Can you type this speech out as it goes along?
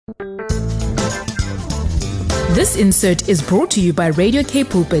This insert is brought to you by Radio K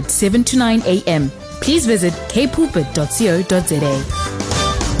Pulpit 7 to 9 a.m. Please visit kpulpit.co.za.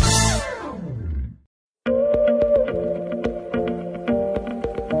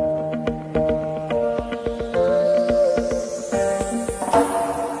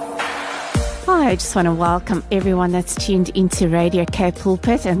 I just want to welcome everyone that's tuned into Radio K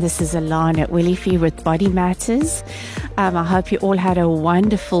Pulpit, and this is Alana Willifee with Body Matters. I hope you all had a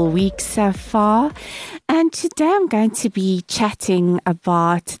wonderful week so far. And today I'm going to be chatting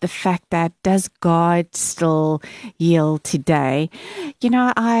about the fact that does God still heal today? You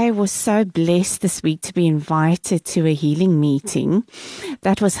know, I was so blessed this week to be invited to a healing meeting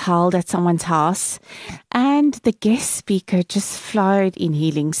that was held at someone's house, and the guest speaker just flowed in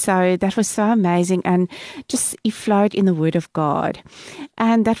healing. So that was so amazing, and just he flowed in the Word of God.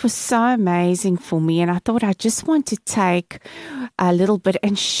 And that was so amazing for me. And I thought I just want to take a little bit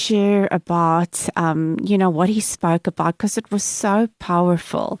and share about, what he spoke about, because it was so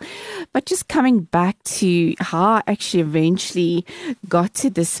powerful. But just coming back to how I actually eventually got to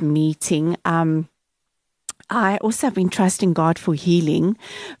this meeting, I also have been trusting God for healing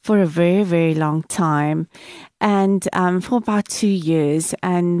for a very, very long time, and for about 2 years.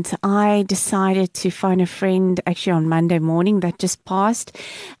 And I decided to phone a friend actually on Monday morning that just passed,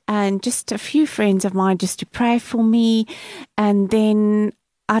 and just a few friends of mine just to pray for me. And then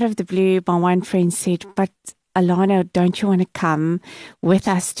out of the blue, my one friend said, "But Alana, don't you want to come with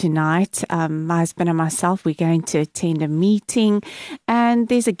us tonight? My husband and myself, we're going to attend a meeting, and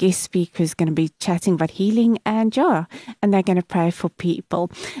there's a guest speaker who's going to be chatting about healing, and they're going to pray for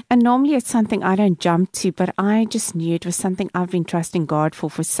people." And normally it's something I don't jump to, but I just knew it was something I've been trusting God for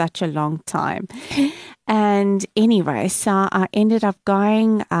such a long time. And anyway, so I ended up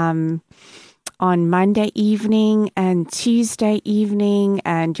going on Monday evening and Tuesday evening,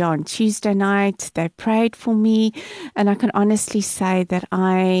 and on Tuesday night they prayed for me, and I can honestly say that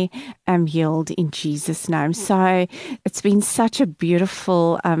I am healed in Jesus' name. So it's been such a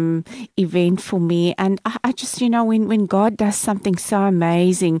beautiful event for me, and I just, when God does something so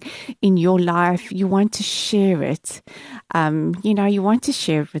amazing in your life, you want to share it. You want to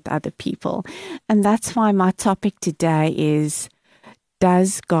share it with other people, and that's why my topic today is,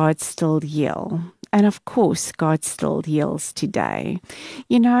 does God still heal? And of course, God still heals today.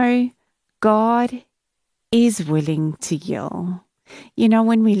 God is willing to heal.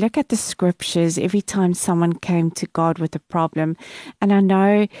 When we look at the scriptures, every time someone came to God with a problem, and I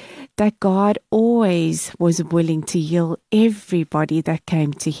know that God always was willing to heal everybody that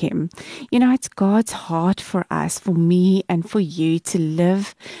came to him. It's God's heart for us, for me and for you, to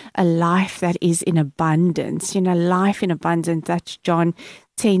live a life that is in abundance. Life in abundance. That's John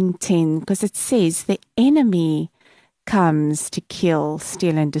 10:10, because it says the enemy comes to kill,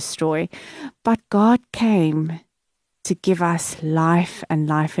 steal, and destroy. But God came to give us life, and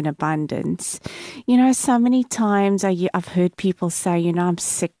life in abundance. So many times I've heard people say, I'm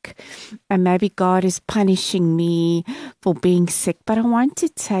sick, and maybe God is punishing me for being sick. But I want to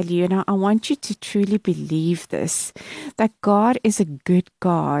tell you, I want you to truly believe this, that God is a good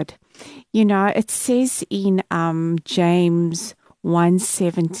God. It says in James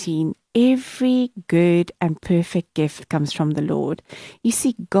 1:17, every good and perfect gift comes from the Lord. You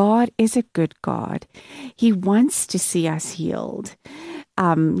see, God is a good God. He wants to see us healed.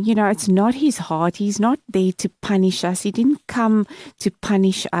 It's not his heart. He's not there to punish us. He didn't come to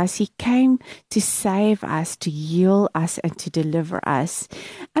punish us. He came to save us, to heal us, and to deliver us.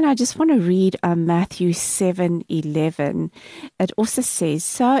 And I just want to read Matthew 7:11. It also says,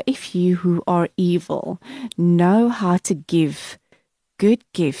 "So if you who are evil know how to give good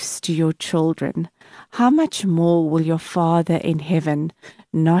gifts to your children, how much more will your Father in heaven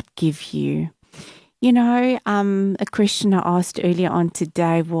not give you?" A question I asked earlier on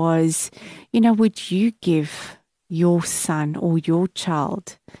today was, would you give your son or your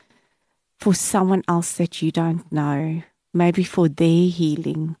child for someone else that you don't know, maybe for their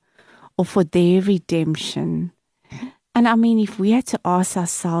healing or for their redemption? And if we had to ask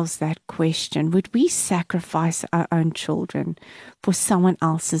ourselves that question, would we sacrifice our own children for someone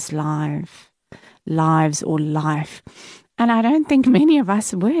else's lives or life? And I don't think many of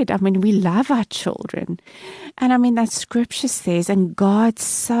us would. We love our children. And that scripture says, and God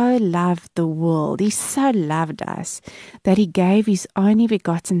so loved the world, he so loved us, that he gave his only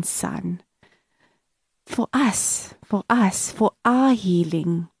begotten Son for us, for our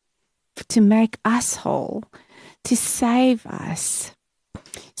healing, to make us whole, to save us.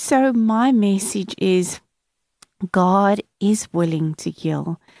 So my message is, God is willing to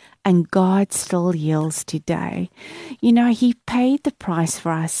heal, and God still heals today. You know, He paid the price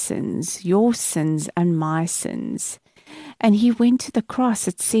for our sins, your sins and my sins. And He went to the cross.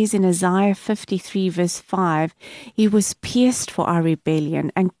 It says in Isaiah 53 verse 5, He was pierced for our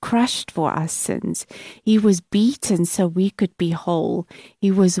rebellion and crushed for our sins. He was beaten so we could be whole.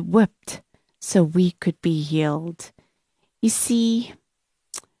 He was whipped so we could be healed. You see,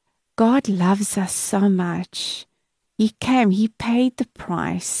 God loves us so much. He came, He paid the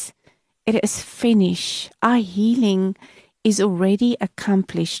price. It is finished. Our healing is already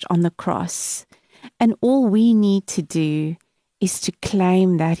accomplished on the cross. And all we need to do is to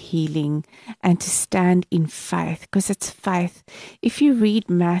claim that healing and to stand in faith, because it's faith. If you read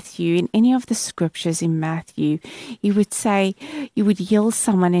Matthew, in any of the scriptures in Matthew, you would say, you would heal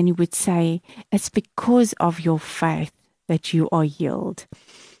someone and you would say, it's because of your faith that you are healed.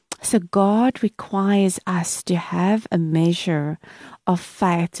 So God requires us to have a measure of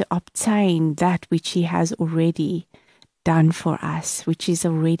faith to obtain that which He has already done for us, which is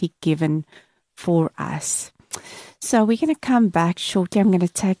already given for us. So we're going to come back shortly. I'm going to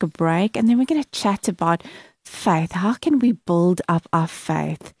take a break and then we're going to chat about faith. How can we build up our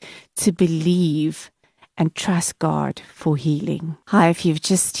faith to believe and trust God for healing? Hi, if you've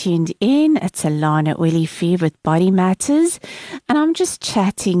just tuned in, it's Alana Olivier with Body Matters, and I'm just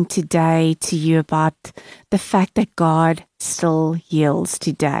chatting today to you about the fact that God still heals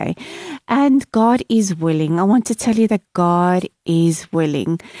today. And God is willing. I want to tell you that God is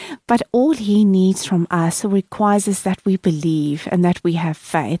willing. But all He needs from us or requires is that we believe and that we have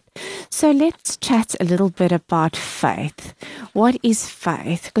faith. So let's chat a little bit about faith. What is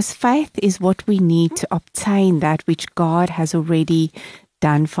faith? Because faith is what we need to obtain that which God has already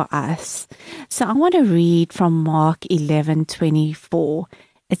done for us. So I want to read from Mark 11:24.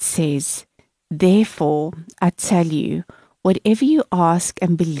 It says, "Therefore, I tell you, whatever you ask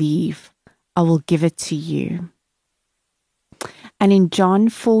and believe, I will give it to you." And in John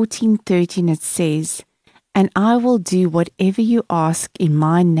 14:13 it says, "And I will do whatever you ask in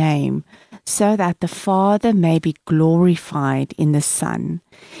my name, so that the Father may be glorified in the Son."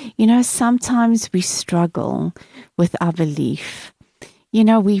 You know, sometimes we struggle with our belief. You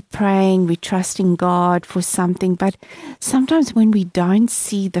know, we're praying, we're trusting God for something, but sometimes when we don't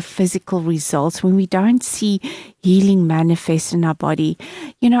see the physical results, when we don't see healing manifest in our body,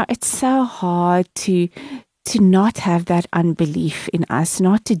 you know, it's so hard to not have that unbelief in us,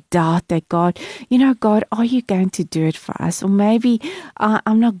 not to doubt that God, you know, God, are you going to do it for us? Or maybe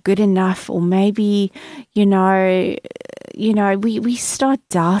I'm not good enough, or maybe, you know, we start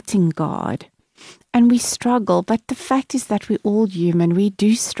doubting God. And we struggle, but the fact is that we're all human. We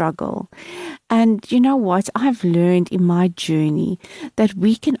do struggle. And you know what? I've learned in my journey that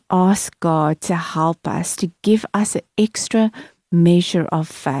we can ask God to help us, to give us an extra measure of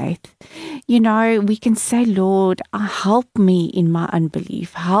faith. You know, we can say, Lord, help me in my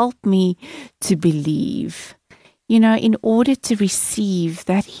unbelief. Help me to believe. You know, in order to receive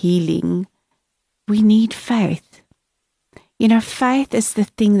that healing, we need faith. You know, faith is the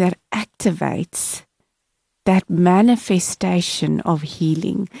thing that activates that manifestation of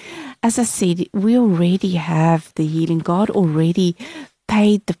healing. As I said, we already have the healing. God already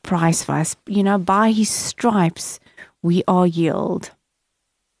paid the price for us. You know, by His stripes, we are healed.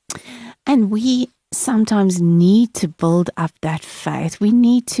 And we sometimes need to build up that faith. We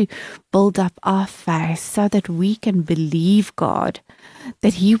need to build up our faith so that we can believe God,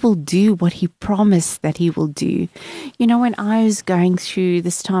 that He will do what He promised that He will do. You know, when I was going through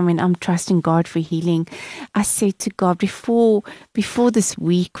this time when I'm trusting God for healing, I said to God, before this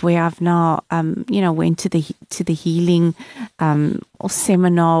week where I've now, went to the healing or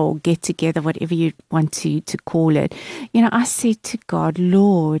seminar or get together, whatever you want to call it, you know, I said to God,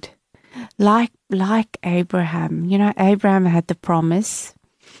 Lord, like Abraham, you know, Abraham had the promise,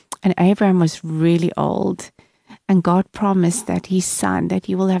 and Abraham was really old. And God promised that his son, that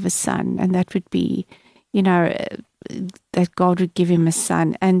he will have a son, and that would be, you know, that God would give him a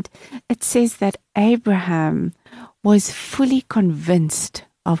son. And it says that Abraham was fully convinced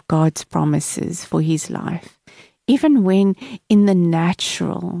of God's promises for his life. Even when in the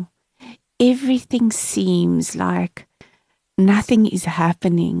natural, everything seems like nothing is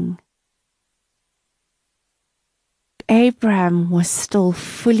happening, Abraham was still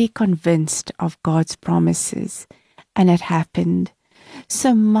fully convinced of God's promises, and it happened.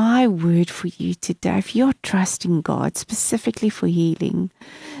 So my word for you today, if you're trusting God specifically for healing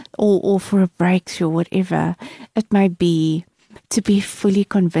or for a breakthrough, whatever it may be, to be fully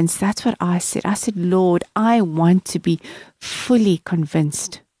convinced. That's what I said. I said, Lord, I want to be fully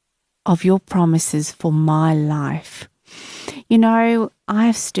convinced of your promises for my life. You know,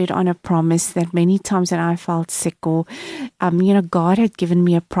 I've stood on a promise that many times when I felt sick or, God had given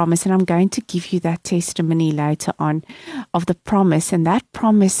me a promise, and I'm going to give you that testimony later on of the promise. And that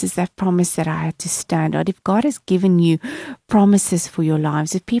promise is that promise that I had to stand on. If God has given you promises for your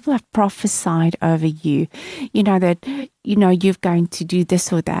lives, if people have prophesied over you, that, you're going to do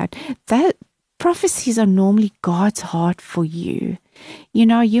this or that prophecies are normally God's heart for you. You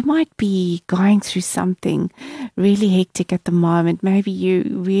might be going through something really hectic at the moment. Maybe you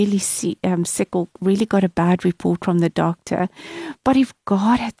really sick or really got a bad report from the doctor. But if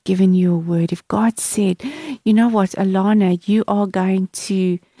God had given you a word, if God said, you know what, Alana, you are going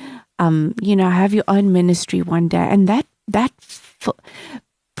to, have your own ministry one day, and that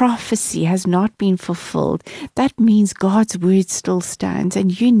prophecy has not been fulfilled, that means God's word still stands,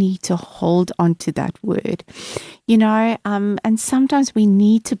 and you need to hold on to that word. And sometimes we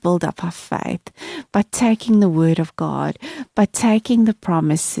need to build up our faith by taking the word of God, by taking the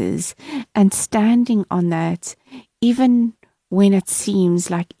promises and standing on that, even when it seems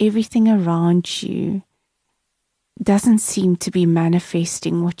like everything around you doesn't seem to be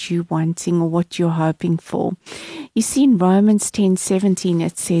manifesting what you're wanting or what you're hoping for. You see, in Romans 10:17,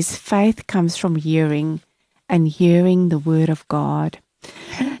 it says, faith comes from hearing, and hearing the word of God.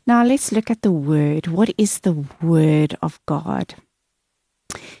 Now let's look at the word. What is the word of God?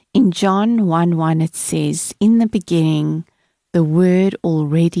 In John 1:1, it says, in the beginning, the word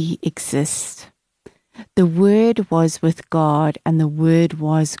already exists. The word was with God, and the word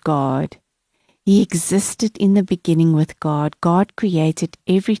was God. He existed in the beginning with God. God created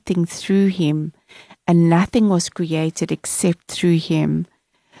everything through him, and nothing was created except through him.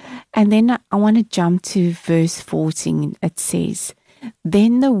 And then I want to jump to verse 14. It says,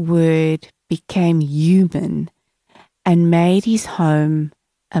 then the word became human and made his home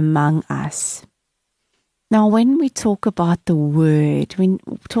among us. Now, when we talk about the word, when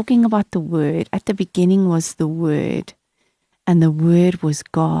talking about the word, at the beginning was the word, and the word was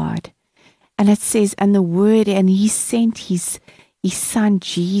God. And it says, and the word, and he sent his son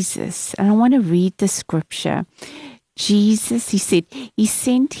Jesus. And I want to read the scripture. Jesus, he said, he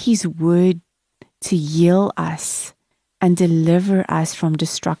sent his word to heal us and deliver us from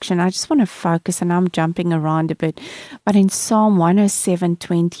destruction. I just want to focus, and I'm jumping around a bit. But in Psalm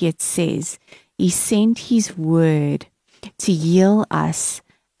 107:20, it says, he sent his word to heal us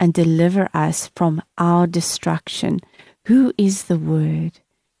and deliver us from our destruction. Who is the word?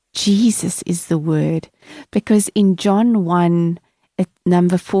 Jesus is the word, because in John 1,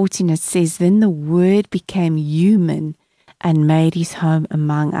 number 14, it says, then the word became human and made his home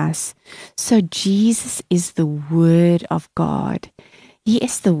among us. So Jesus is the word of God. He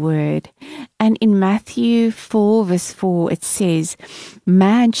is the word. And in Matthew 4:4, it says,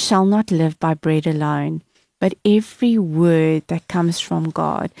 man shall not live by bread alone, but every word that comes from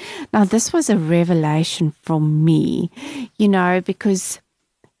God. Now, this was a revelation from me, because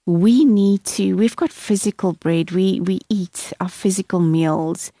we've got physical bread. We eat our physical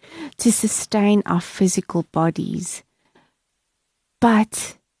meals to sustain our physical bodies.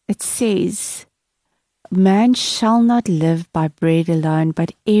 But it says, man shall not live by bread alone,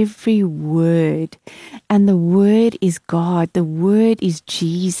 but every word. And the word is God. The word is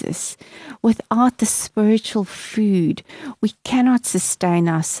Jesus. Without the spiritual food, we cannot sustain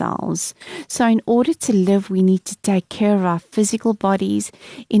ourselves. So in order to live, we need to take care of our physical bodies.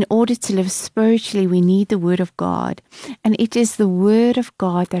 In order to live spiritually, we need the word of God. And it is the word of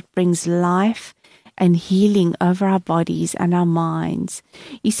God that brings life and healing over our bodies and our minds.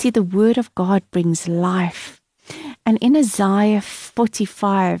 You see, the word of God brings life. And in Isaiah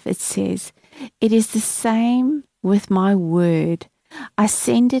 45, it says, it is the same with my word. I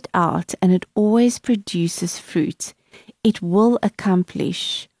send it out, and it always produces fruit. It will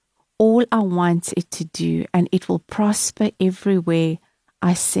accomplish all I want it to do, and it will prosper everywhere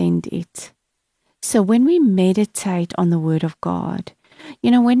I send it. So when we meditate on the word of God,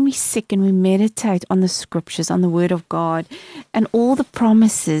 when we're sick and we meditate on the scriptures, on the word of God, and all the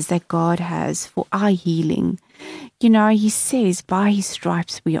promises that God has for our healing, he says, by his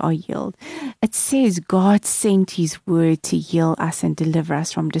stripes we are healed. It says God sent his word to heal us and deliver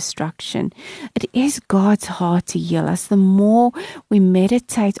us from destruction. It is God's heart to heal us. The more we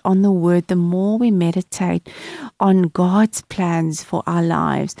meditate on the word, the more we meditate on God's plans for our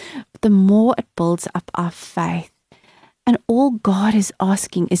lives, the more it builds up our faith. And all God is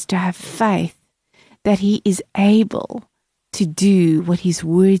asking is to have faith that he is able to do what his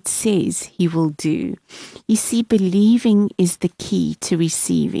word says he will do. You see, believing is the key to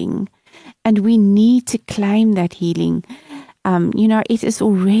receiving. And we need to claim that healing It is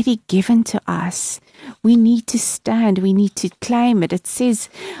already given to us. We need to stand. We need to claim it. It says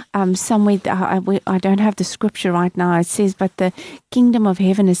somewhere, I don't have the scripture right now. It says, but the kingdom of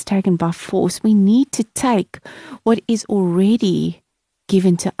heaven is taken by force. We need to take what is already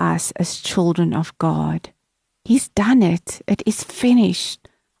given to us as children of God. He's done it. It is finished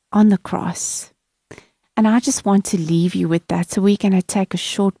on the cross. And I just want to leave you with that. So we're going to take a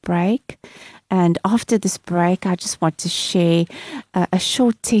short break. And after this break, I just want to share a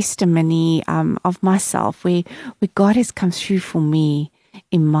short testimony of myself where God has come through for me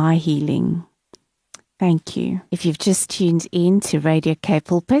in my healing. Thank you. If you've just tuned in to Radio K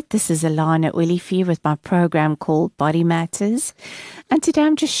Pulpit, this is Alana Olivier with my program called Body Matters. And today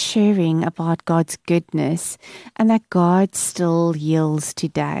I'm just sharing about God's goodness and that God still heals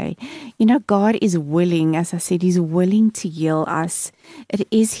today. God is willing, as I said, He's willing to heal us. It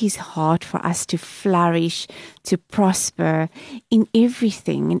is His heart for us to flourish, to prosper in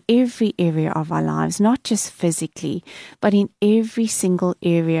everything, in every area of our lives, not just physically, but in every single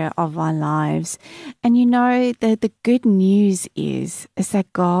area of our lives. And the good news is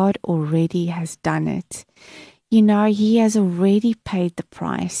that God already has done it. He has already paid the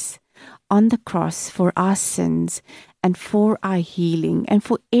price on the cross for our sins and for our healing and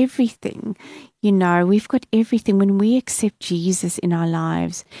for everything. We've got everything when we accept Jesus in our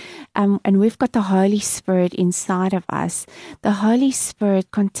lives, and we've got the Holy Spirit inside of us. The Holy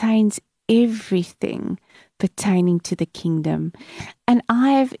Spirit contains everything pertaining to the kingdom. And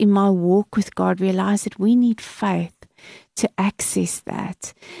I have, in my walk with God, realized that we need faith to access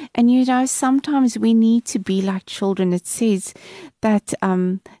that. And sometimes we need to be like children. It says that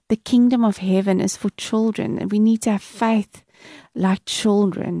the kingdom of heaven is for children, and we need to have faith like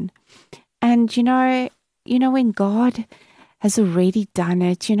children. And when God has already done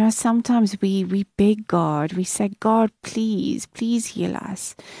it, sometimes we beg God. We say, God, please heal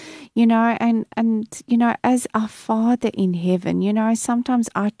us. And as our Father in heaven, sometimes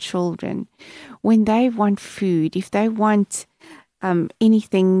our children, when they want food, if they want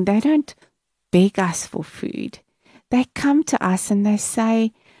anything, they don't beg us for food. They come to us and they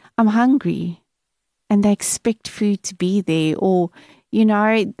say, I'm hungry, and they expect food to be there, or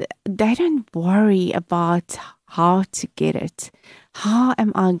they don't worry about how to get it. How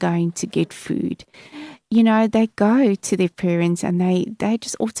am I going to get food? They go to their parents and they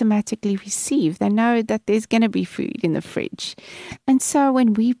just automatically receive. They know that there's going to be food in the fridge. And so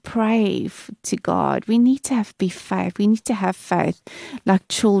when we pray to God, we need to be faith. We need to have faith like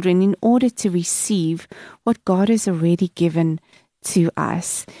children in order to receive what God has already given to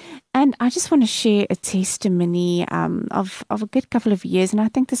us. And I just want to share a testimony of a good couple of years, and I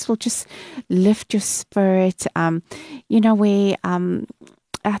think this will just lift your spirit. Where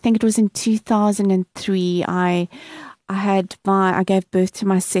I think it was in 2003, I gave birth to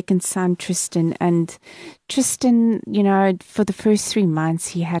my second son, Tristan, and Tristan, for the first 3 months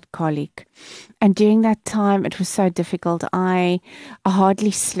he had colic, and during that time it was so difficult. I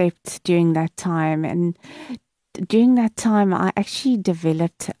hardly slept during that time, and during that time, I actually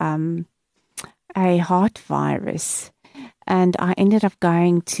developed a heart virus, and I ended up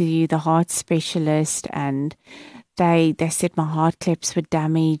going to the heart specialist, and they said my heart claps were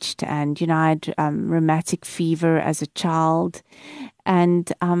damaged, and I had rheumatic fever as a child,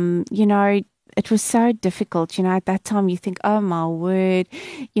 and it was so difficult. At that time you think, oh my word,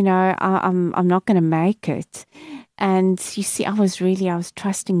 I'm not going to make it. And you see, I was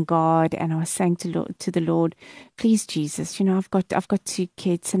trusting God, and I was saying to the Lord, please, Jesus, I've got 2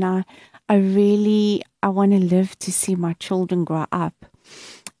 kids, and I want to live to see my children grow up.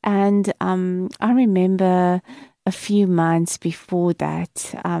 And I remember a few months before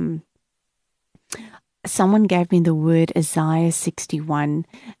that, someone gave me the word Isaiah 61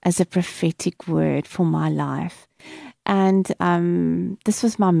 as a prophetic word for my life. And this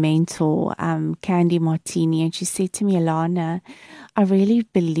was my mentor, Candy Martini, and she said to me, Alana, I really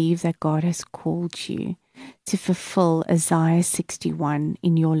believe that God has called you to fulfill Isaiah 61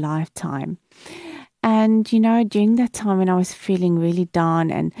 in your lifetime. And, during that time when I was feeling really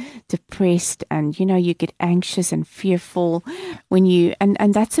down and depressed, and, you get anxious and fearful when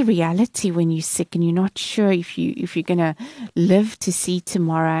and that's a reality when you're sick and you're not sure if you're going to live to see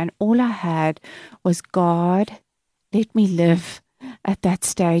tomorrow. And all I had was, God, let me live at that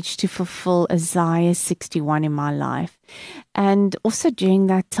stage to fulfill Isaiah 61 in my life. And also during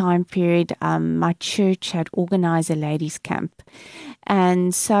that time period, my church had organized a ladies' camp.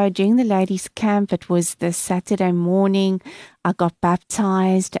 And so during the ladies' camp, it was the Saturday morning, I got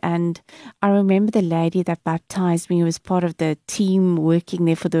baptized. And I remember the lady that baptized me was part of the team working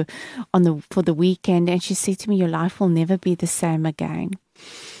there for the weekend. And she said to me, your life will never be the same again.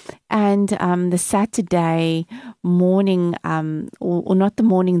 And the Saturday morning, or not the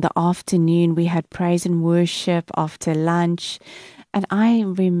morning, the afternoon, we had praise and worship after lunch. And I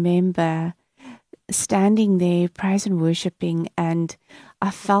remember standing there, praise and worshiping, and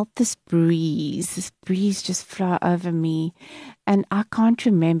I felt this breeze just flow over me. And I can't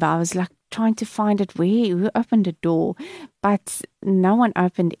remember. I was like trying to find it who opened a door, but no one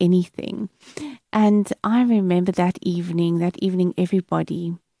opened anything. And I remember that evening,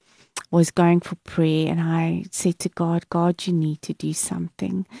 everybody was going for prayer, and I said to God, you need to do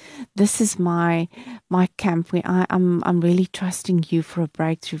something. This is my camp where I'm really trusting you for a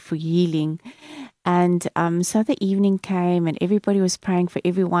breakthrough, for healing. And so the evening came and everybody was praying for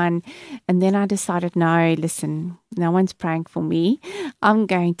everyone. And then I decided, no, listen, no one's praying for me. I'm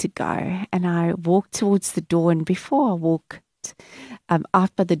going to go. And I walked towards the door, and before I walked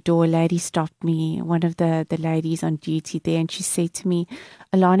up at the door, a lady stopped me, one of the ladies on duty there, and she said to me,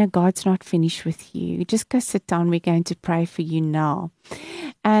 Alana, God's not finished with you. Just go sit down. We're going to pray for you now.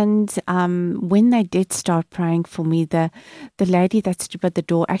 And when they did start praying for me, the lady that stood at the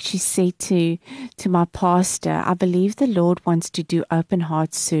door actually said to my pastor, I believe the Lord wants to do open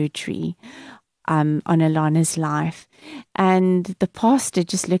heart surgery on Alana's life. And the pastor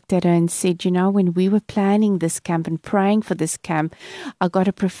just looked at her and said, when we were planning this camp and praying for this camp, I got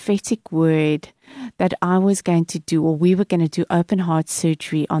a prophetic word that I was going to do, or we were going to do open heart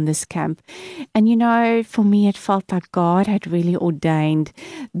surgery on this camp. And for me, it felt like God had really ordained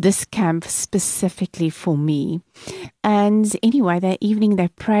this camp specifically for me. And anyway, that evening they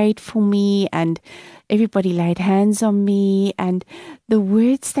prayed for me and everybody laid hands on me. And the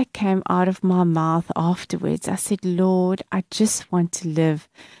words that came out of my mouth afterwards, I said, Lord, I just want to live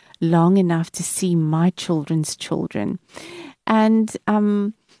long enough to see my children's children. And,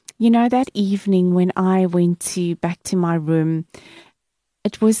 that evening when I went back to my room,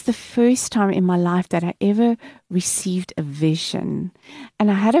 it was the first time in my life that I ever received a vision.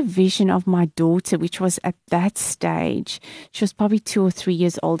 And I had a vision of my daughter, which was at that stage, she was probably 2 or 3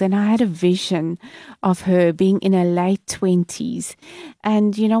 years old. And I had a vision of her being in her late 20s.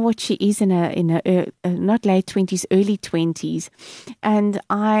 And you know what, she is in a not late 20s, early 20s. And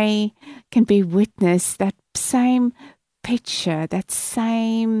I can be witness that same picture, that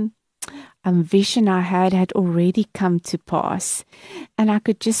same vision I had already come to pass. And I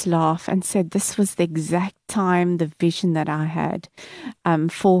could just laugh and said this was the exact time, the vision that I had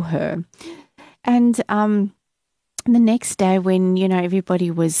for her. And the next day when,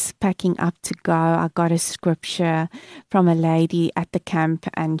 everybody was packing up to go, I got a scripture from a lady at the camp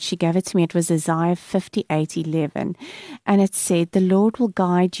and she gave it to me. It was Isaiah 58:11. And it said, the Lord will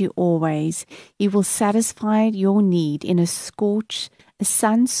guide you always. He will satisfy your need in a sun-scorched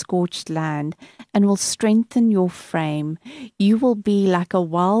land and will strengthen your frame. You will be like a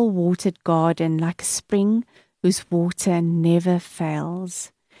well-watered garden, like a spring whose water never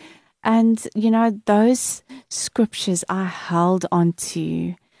fails. And, those scriptures I held on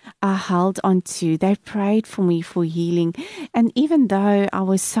to. They prayed for me for healing. And even though I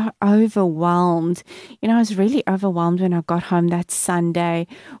was so overwhelmed, I was really overwhelmed when I got home that Sunday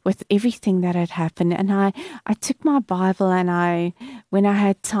with everything that had happened. And I took my Bible and when I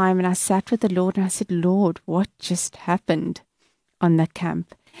had time, and I sat with the Lord and I said, Lord, what just happened on the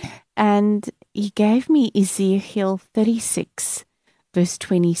camp? And He gave me Ezekiel 36, verse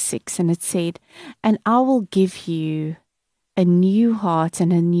 26, and it said, and I will give you a new heart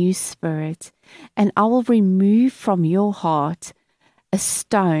and a new spirit, and I will remove from your heart a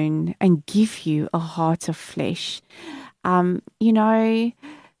stone and give you a heart of flesh. God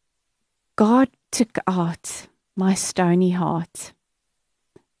took out my stony heart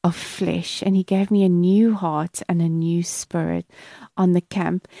of flesh, and He gave me a new heart and a new spirit on the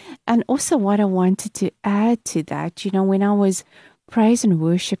camp. And also what I wanted to add to that, when I was praise and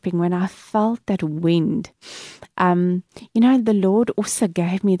worshiping, when I felt that wind, the Lord also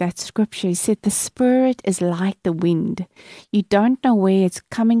gave me that scripture. He said, the Spirit is like the wind. You don't know where it's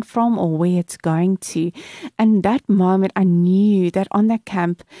coming from or where it's going to. And that moment, I knew that on that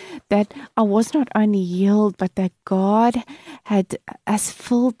camp, that I was not only healed, but that God has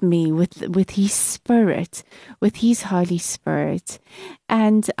filled me with His Spirit, with His Holy Spirit.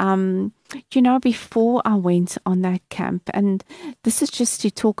 And You know, before I went on that camp, and this is just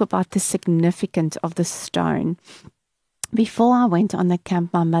to talk about the significance of the stone. Before I went on the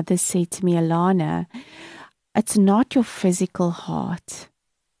camp, my mother said to me, Alana, it's not your physical heart.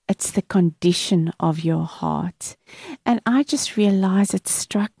 It's the condition of your heart. And I just realized, it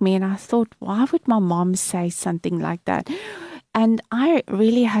struck me, and I thought, why would my mom say something like that? And I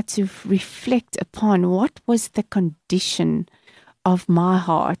really had to reflect upon what was the condition of my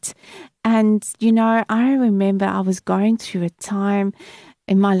heart. And, you know, I remember I was going through a time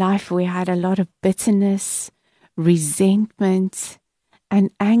in my life where I had a lot of bitterness, resentment,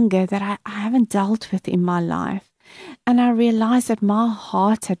 and anger that I haven't dealt with in my life. And I realized that my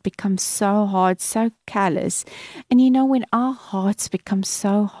heart had become so hard, so callous. And you know, when our hearts become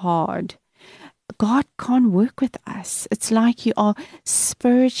so hard, God can't work with us. It's like you are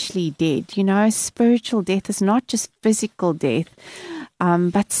spiritually dead. You know, spiritual death is not just physical death,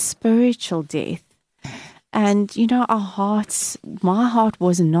 but spiritual death. And, you know, my heart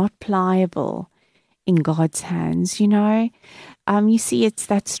was not pliable in God's hands, you know. You see, it's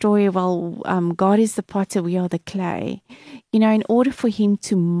that story, God is the potter, we are the clay. You know, in order for Him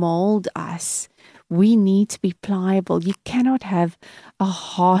to mold us, we need to be pliable. You cannot have a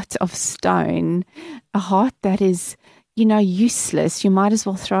heart of stone, a heart that is, you know, useless. You might as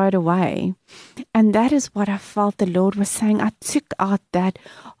well throw it away. And that is what I felt the Lord was saying. I took out that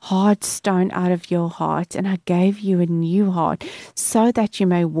hard stone out of your heart, and I gave you a new heart so that you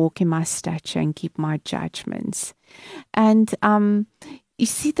may walk in my stature and keep my judgments. And you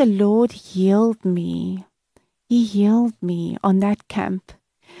see, the Lord healed me. He healed me on that camp.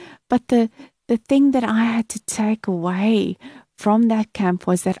 But the thing that I had to take away from that camp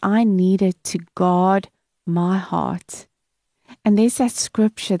was that I needed to guard my heart. And there's that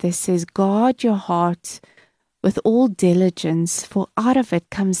scripture that says, guard your heart with all diligence, for out of it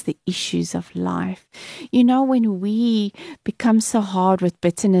comes the issues of life. You know, when we become so hard with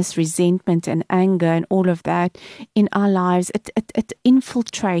bitterness, resentment, and anger, and all of that in our lives, it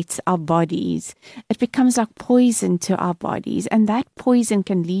infiltrates our bodies. It becomes like poison to our bodies. And that poison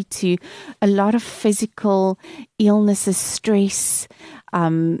can lead to a lot of physical illnesses, stress.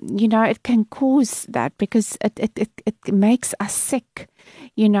 You know, it can cause that because it makes us sick.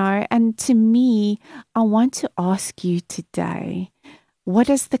 You know, and to me, I want to ask you today, what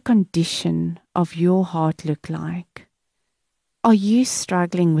does the condition of your heart look like? Are you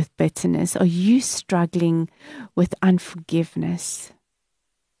struggling with bitterness? Are you struggling with unforgiveness?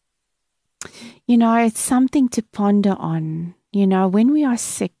 You know, it's something to ponder on. You know, when we are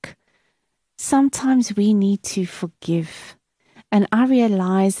sick, sometimes we need to forgive. And I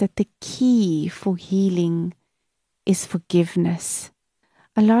realize that the key for healing is forgiveness.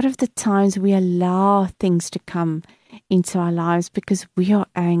 A lot of the times we allow things to come into our lives because we are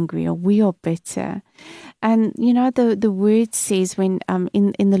angry or we are bitter. And, you know, the word says when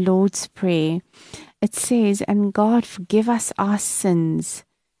in the Lord's Prayer, it says, and God, forgive us our sins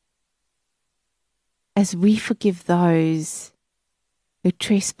as we forgive those who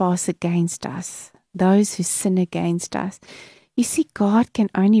trespass against us, those who sin against us. You see, God can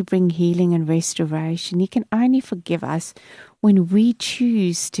only bring healing and restoration. He can only forgive us when we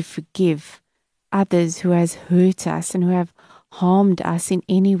choose to forgive others who has hurt us and who have harmed us in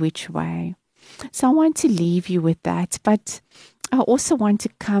any which way. So I want to leave you with that, but I also want to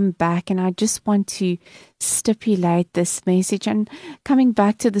come back and I just want to stipulate this message. And coming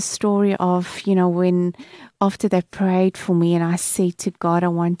back to the story of, you know, when after they prayed for me and I said to God, I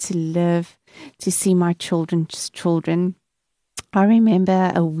want to live to see my children's children. I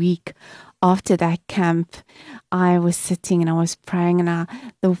remember a week after that camp, I was sitting and I was praying and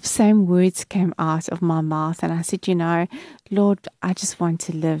the same words came out of my mouth. And I said, you know, Lord, I just want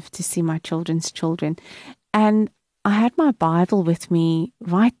to live to see my children's children. And I had my Bible with me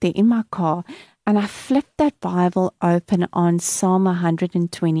right there in my car. And I flipped that Bible open on Psalm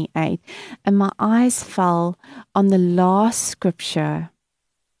 128. And my eyes fell on the last scripture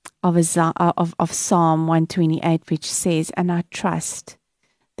of Psalm 128, which says, and I trust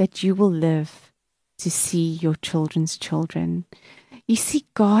that you will live to see your children's children. You see,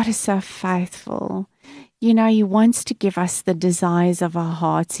 God is so faithful. You know, He wants to give us the desires of our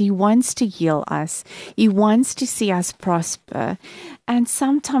hearts. He wants to heal us. He wants to see us prosper. And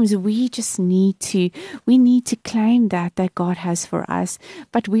sometimes we just need to claim that God has for us.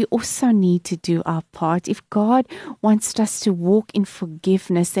 But we also need to do our part. If God wants us to walk in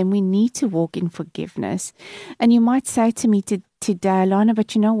forgiveness, then we need to walk in forgiveness. And you might say to me today, Lana,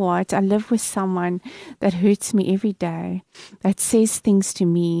 but you know what? I live with someone that hurts me every day, that says things to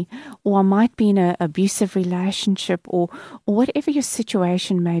me, or I might be in an abusive relationship, or whatever your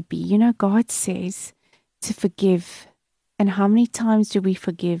situation may be. You know, God says to forgive. And how many times do we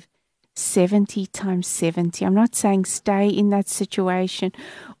forgive? 70 times 70. I'm not saying stay in that situation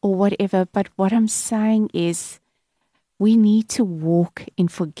or whatever, but what I'm saying is we need to walk in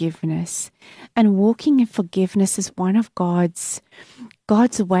forgiveness. And walking in forgiveness is one of God's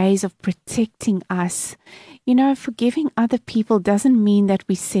ways of protecting us. You know, forgiving other people doesn't mean that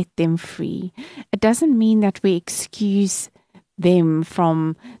we set them free. It doesn't mean that we excuse them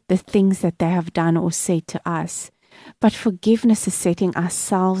from the things that they have done or said to us. But forgiveness is setting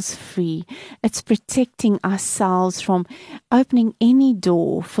ourselves free. It's protecting ourselves from opening any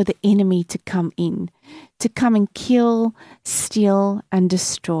door for the enemy to come in, to come and kill, steal, and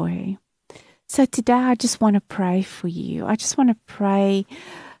destroy. So today I just want to pray for you. I just want to pray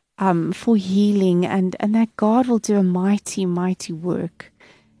for healing and that God will do a mighty, mighty work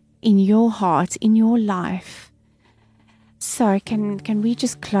in your heart, in your life. So can we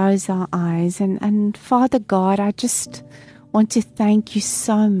just close our eyes and Father God, I just want to thank you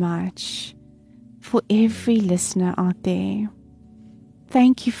so much for every listener out there.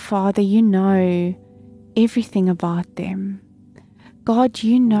 Thank you, Father. You know everything about them. God,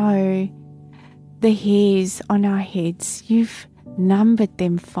 you know the hairs on our heads. You've numbered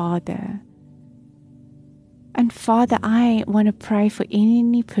them, Father. And Father, I want to pray for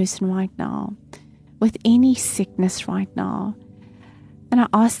any person right now with any sickness right now. And I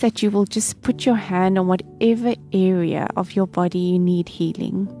ask that you will just put your hand on whatever area of your body you need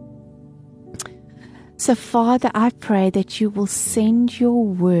healing. So Father, I pray that you will send your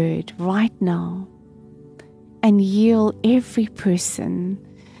word right now and heal every person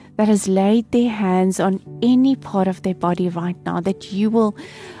that has laid their hands on any part of their body right now, that you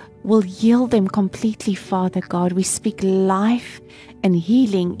will heal them completely, Father God. We speak life and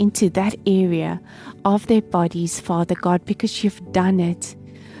healing into that area of their bodies, Father God, because you've done it.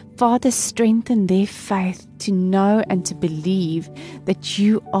 Father, strengthen their faith to know and to believe that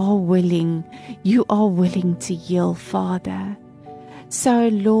you are willing to heal, Father. So,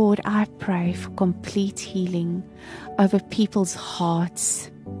 Lord, I pray for complete healing over people's hearts.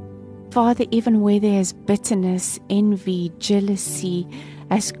 Father, even where there is bitterness, envy, jealousy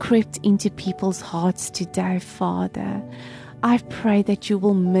has crept into people's hearts today, Father, I pray that you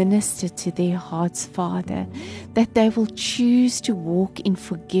will minister to their hearts, Father, that they will choose to walk in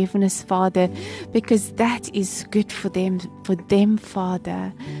forgiveness, Father, because that is good for them,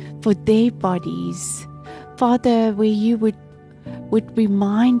 Father, for their bodies. Father, where you would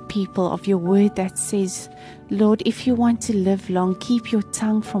remind people of your word that says, Lord, if you want to live long, keep your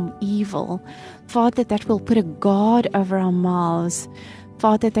tongue from evil. Father, that will put a guard over our mouths.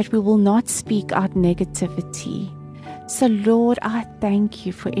 Father, that we will not speak out negativity. So, Lord, I thank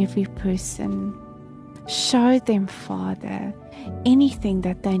you for every person. Show them, Father, anything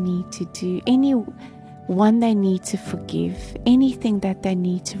that they need to do, anyone they need to forgive, anything that they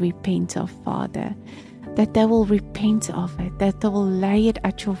need to repent of, Father, that they will repent of it, that they will lay it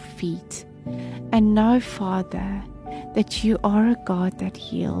at your feet. And know, Father, that you are a God that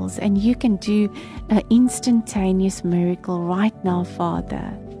heals, and you can do an instantaneous miracle right now,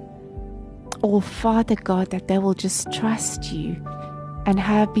 Father. Or, Father God, that they will just trust you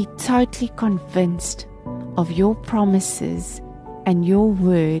and be totally convinced of your promises and your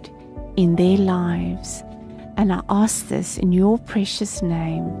word in their lives. And I ask this in your precious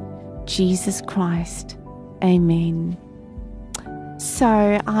name, Jesus Christ. Amen.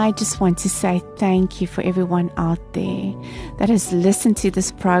 So I just want to say thank you for everyone out there that has listened to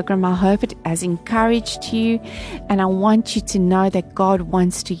this program. I hope it has encouraged you, and I want you to know that God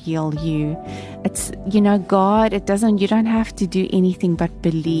wants to heal you. It's, God, you don't have to do anything but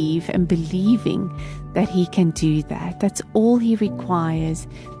believe, and believing that He can do that. That's all He requires,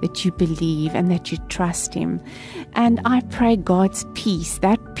 that you believe and that you trust Him. And I pray God's peace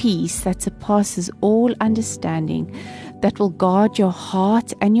that surpasses all understanding, that will guard your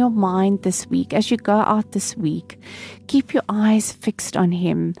heart and your mind this week. As you go out this week, keep your eyes fixed on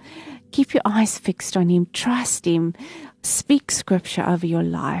Him. Keep your eyes fixed on Him. Trust Him. Speak Scripture over your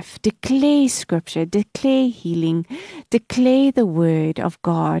life. Declare Scripture. Declare healing. Declare the Word of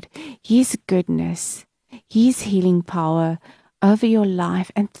God, His goodness, His healing power over your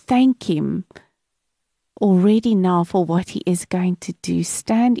life, and thank Him already now for what He is going to do.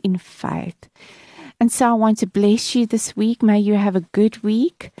 Stand in faith. And so I want to bless you this week. May you have a good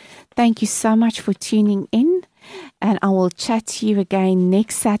week. Thank you so much for tuning in. And I will chat to you again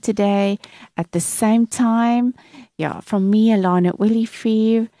next Saturday at the same time. Yeah, from me, Alana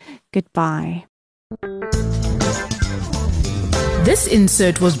Willifear. Goodbye. This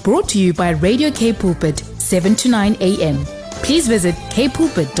insert was brought to you by Radio K Pulpit, 7 to 9 a.m. Please visit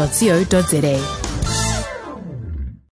kpulpit.co.za.